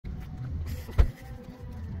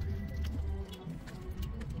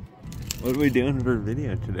What are we doing for a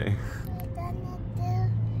video today?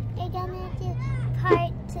 We're gonna do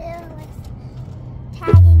part 2 with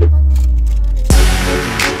tagging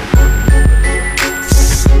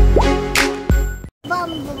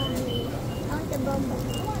Bumblebee. I want the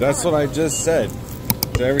Bumblebee. That's what I just said.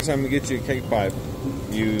 So every time we get you a cake pop,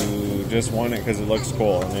 you just want it because it looks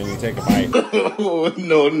cool, and then you take a bite. Oh,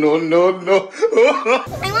 no, no, no, no.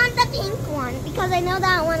 I want the pink one because I know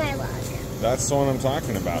that one I like. That's the one I'm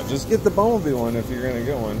talking about. Just get the Bumblebee one if you're gonna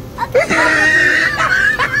get one.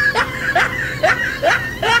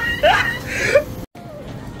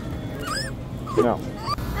 No.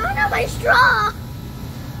 I don't know my straw.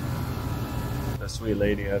 The sweet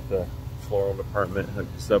lady at the floral department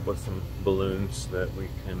hooked us up with some balloons that we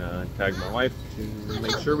can tag my wife to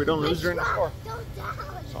make sure we don't lose her in the store.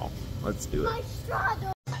 So let's do it.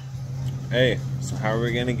 Hey, so how are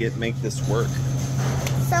we gonna make this work?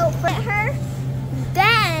 So for her,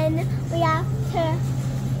 then we have to.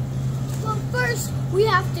 Well, first we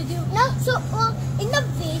have to do in the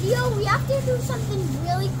video we have to do something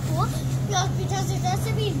really cool because it has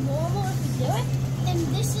to be normal if we do it, and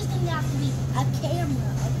this is gonna have to be a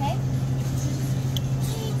camera, okay?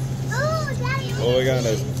 Oh, Daddy! Well,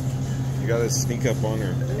 you gotta sneak up on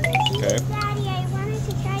her, okay? Daddy, I wanted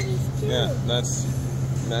to try these too. Yeah,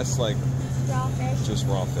 that's like Raw fish. just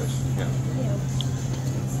raw fish. Yeah.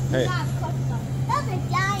 Hey, Those are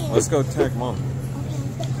giant. let's go tag Mom.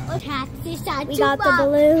 Okay, we got the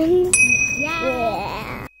balloons.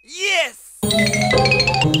 Yeah. Yes!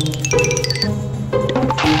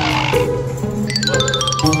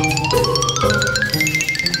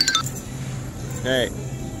 Hey.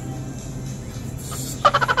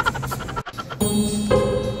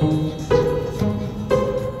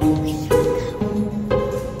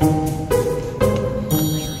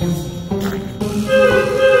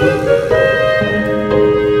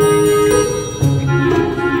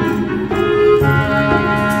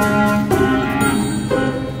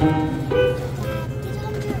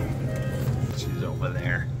 She's over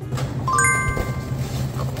there.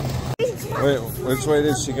 Wait, which way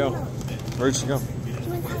did she go? Where'd she go?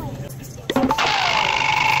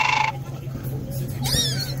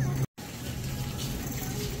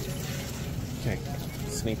 Okay,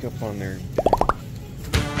 sneak up on there.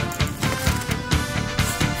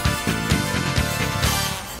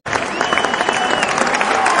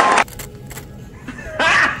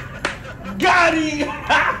 Got him!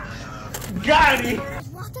 Got him!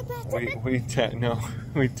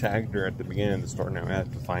 We tagged her at the beginning of the store. Now we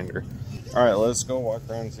have to find her. All right, let's go walk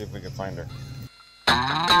around and see if we can find her.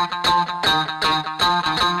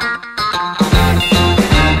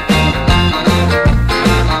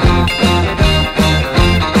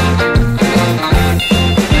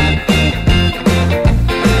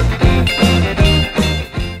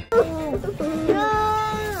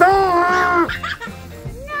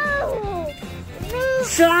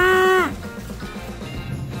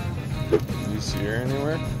 Do you see her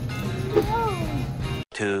anywhere?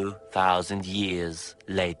 2,000 years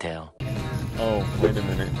later. Oh, wait a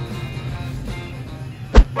minute.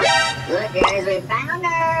 Look, guys, we found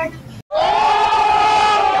her.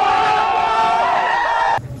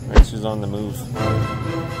 I think she's on the move.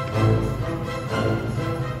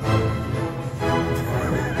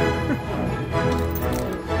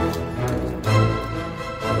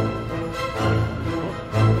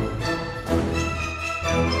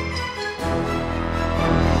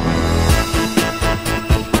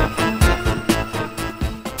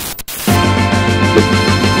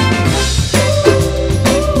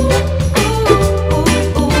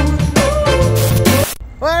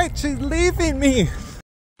 Wait, she's leaving me.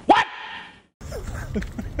 What?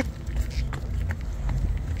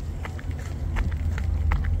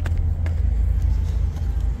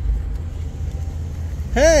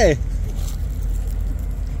 Hey,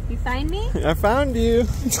 You find me? I found you.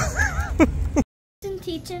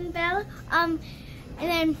 Teaching bell, and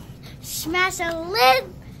then smash a little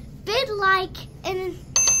bit like and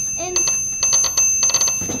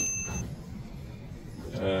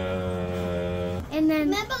then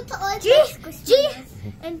remember to G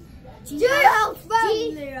and G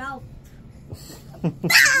out.